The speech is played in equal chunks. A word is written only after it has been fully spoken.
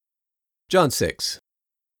John 6.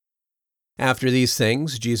 After these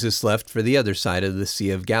things, Jesus left for the other side of the Sea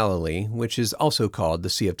of Galilee, which is also called the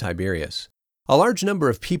Sea of Tiberias. A large number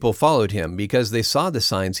of people followed him because they saw the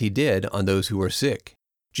signs he did on those who were sick.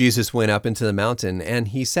 Jesus went up into the mountain, and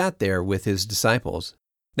he sat there with his disciples.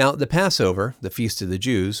 Now the Passover, the feast of the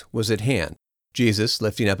Jews, was at hand. Jesus,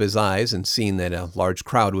 lifting up his eyes and seeing that a large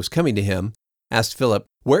crowd was coming to him, asked Philip,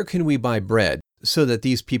 "Where can we buy bread so that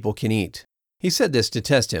these people can eat?" He said this to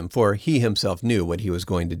test him, for he himself knew what he was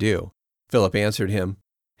going to do. Philip answered him,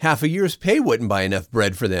 "Half a year's pay wouldn't buy enough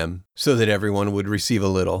bread for them, so that everyone would receive a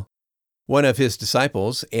little." One of his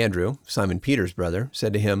disciples, Andrew, Simon Peter's brother,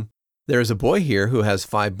 said to him, "There is a boy here who has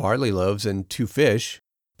 5 barley loaves and 2 fish,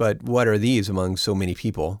 but what are these among so many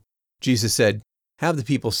people?" Jesus said, "Have the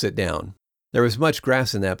people sit down." There was much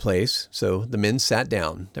grass in that place, so the men sat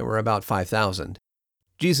down. There were about 5,000.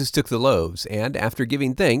 Jesus took the loaves, and after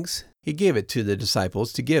giving thanks, he gave it to the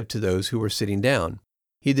disciples to give to those who were sitting down.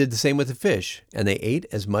 He did the same with the fish, and they ate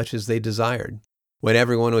as much as they desired. When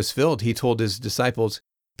everyone was filled, he told his disciples,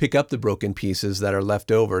 "Pick up the broken pieces that are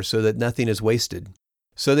left over so that nothing is wasted."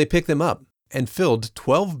 So they picked them up and filled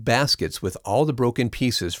 12 baskets with all the broken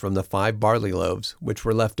pieces from the 5 barley loaves, which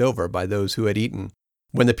were left over by those who had eaten.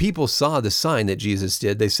 When the people saw the sign that Jesus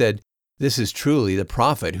did, they said, "This is truly the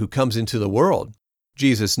prophet who comes into the world."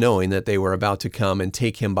 Jesus, knowing that they were about to come and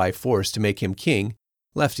take him by force to make him king,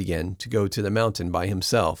 left again to go to the mountain by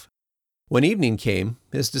himself. When evening came,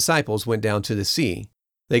 his disciples went down to the sea.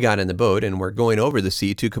 They got in the boat and were going over the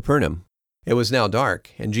sea to Capernaum. It was now dark,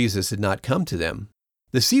 and Jesus had not come to them.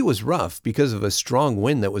 The sea was rough because of a strong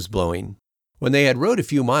wind that was blowing. When they had rowed a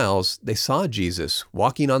few miles, they saw Jesus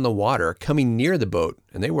walking on the water, coming near the boat,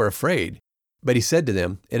 and they were afraid. But he said to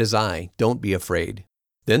them, "It is I, don't be afraid."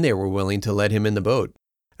 Then they were willing to let him in the boat.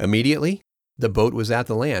 Immediately, the boat was at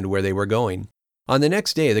the land where they were going. On the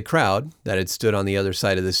next day, the crowd, that had stood on the other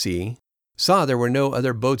side of the sea, saw there were no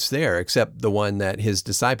other boats there except the one that his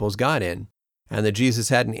disciples got in, and that Jesus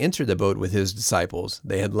hadn't entered the boat with his disciples.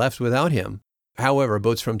 They had left without him. However,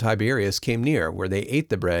 boats from Tiberias came near, where they ate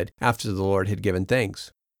the bread after the Lord had given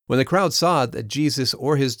thanks. When the crowd saw that Jesus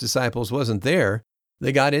or his disciples wasn't there,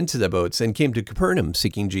 they got into the boats and came to Capernaum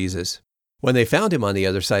seeking Jesus. When they found him on the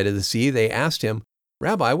other side of the sea, they asked him,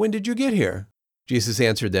 "Rabbi, when did you get here?" Jesus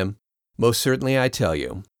answered them, "Most certainly I tell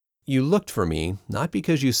you, you looked for me, not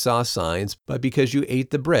because you saw signs, but because you ate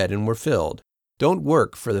the bread and were filled. Don't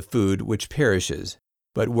work for the food which perishes,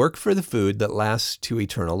 but work for the food that lasts to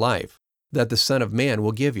eternal life, that the Son of Man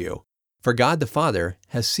will give you. For God the Father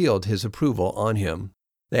has sealed his approval on him."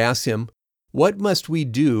 They asked him, "What must we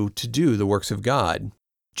do to do the works of God?"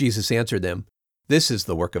 Jesus answered them, "This is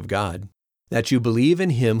the work of God, that you believe in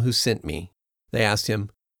him who sent me." They asked him,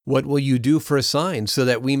 "What will you do for a sign so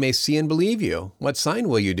that we may see and believe you? What sign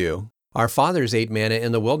will you do? Our fathers ate manna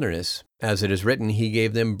in the wilderness. As it is written, he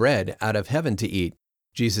gave them bread out of heaven to eat."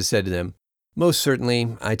 Jesus said to them, "Most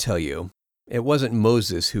certainly I tell you, it wasn't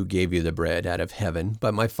Moses who gave you the bread out of heaven,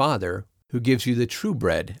 but my Father who gives you the true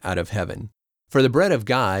bread out of heaven. For the bread of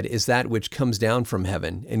God is that which comes down from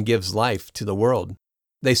heaven and gives life to the world."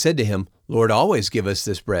 They said to him, "Lord, always give us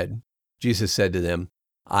this bread." Jesus said to them,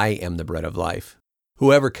 "I am the bread of life.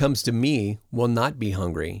 Whoever comes to me will not be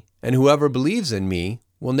hungry, and whoever believes in me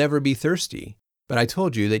will never be thirsty. But I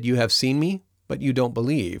told you that you have seen me, but you don't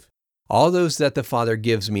believe. All those that the Father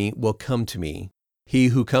gives me will come to me. He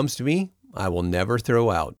who comes to me, I will never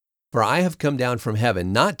throw out. For I have come down from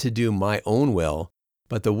heaven not to do my own will,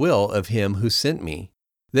 but the will of him who sent me.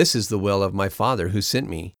 This is the will of my Father who sent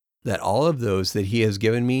me, that all of those that he has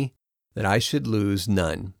given me, that I should lose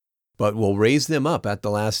none, but will raise them up at the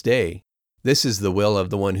last day. This is the will of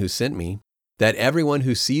the one who sent me, that everyone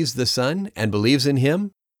who sees the Son and believes in him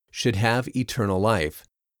should have eternal life,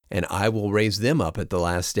 and I will raise them up at the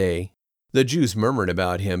last day." The Jews murmured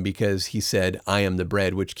about him because he said, "I am the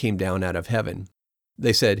bread which came down out of heaven."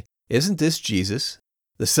 They said, "Isn't this Jesus,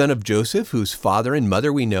 the son of Joseph, whose father and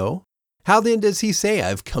mother we know? How then does he say, 'I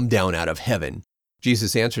have come down out of heaven'?"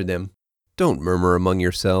 Jesus answered them, "Don't murmur among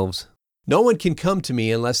yourselves. No one can come to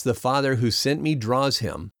me unless the Father who sent me draws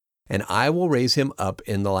him, and I will raise him up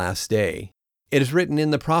in the last day. It is written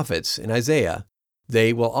in the prophets, in Isaiah,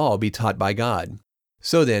 'They will all be taught by God.'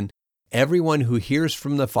 So then, everyone who hears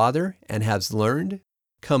from the Father and has learned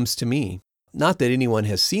comes to me. Not that anyone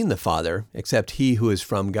has seen the Father, except he who is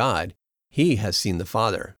from God. He has seen the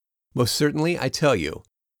Father. Most certainly I tell you,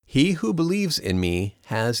 he who believes in me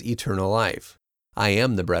has eternal life. I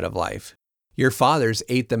am the bread of life. Your fathers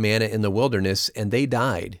ate the manna in the wilderness, and they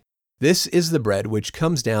died. This is the bread which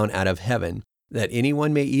comes down out of heaven, that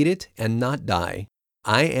anyone may eat it and not die.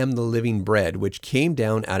 I am the living bread which came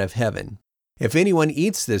down out of heaven. If anyone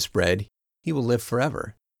eats this bread, he will live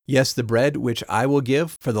forever. Yes, the bread which I will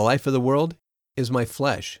give for the life of the world is my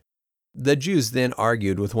flesh." The Jews then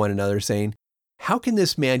argued with one another, saying, "How can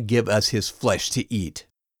this man give us his flesh to eat?"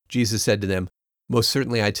 Jesus said to them, "Most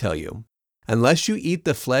certainly I tell you, unless you eat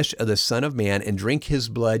the flesh of the Son of Man and drink his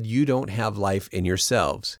blood, you don't have life in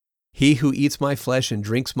yourselves. He who eats my flesh and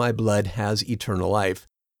drinks my blood has eternal life,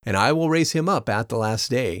 and I will raise him up at the last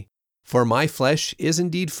day. For my flesh is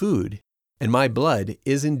indeed food, and my blood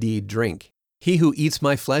is indeed drink. He who eats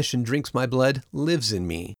my flesh and drinks my blood lives in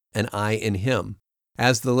me, and I in him.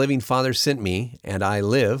 As the living Father sent me, and I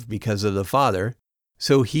live because of the Father,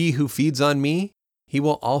 so he who feeds on me, he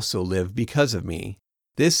will also live because of me.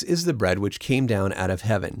 This is the bread which came down out of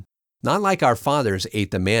heaven. Not like our fathers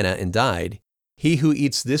ate the manna and died. He who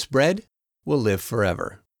eats this bread will live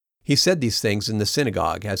forever." He said these things in the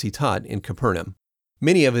synagogue as he taught in Capernaum.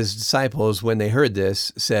 Many of his disciples, when they heard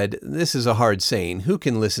this, said, "This is a hard saying. Who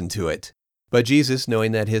can listen to it?" But Jesus,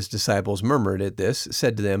 knowing that his disciples murmured at this,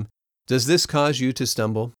 said to them, "Does this cause you to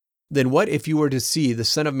stumble? Then what if you were to see the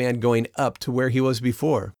Son of Man going up to where he was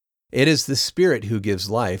before? It is the Spirit who gives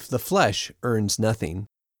life. The flesh earns nothing.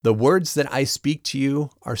 The words that I speak to you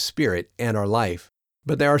are spirit and are life.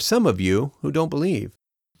 But there are some of you who don't believe."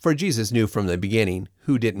 For Jesus knew from the beginning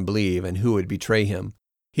who didn't believe and who would betray him.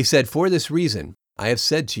 He said, "For this reason, I have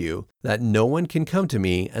said to you that no one can come to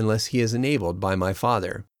me unless he is enabled by my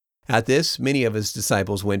Father." At this, many of his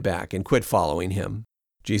disciples went back and quit following him.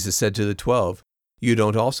 Jesus said to the 12, "You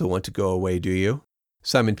don't also want to go away, do you?"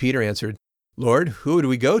 Simon Peter answered, "Lord, who would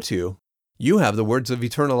we go to? You have the words of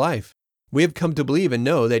eternal life. We have come to believe and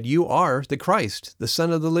know that you are the Christ, the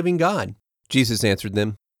Son of the living God." Jesus answered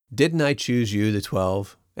them, "Didn't I choose you, the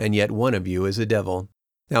 12, and yet one of you is a devil?"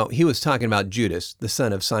 Now he was talking about Judas, the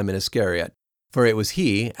son of Simon Iscariot, for it was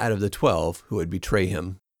he, out of the 12, who would betray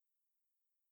him.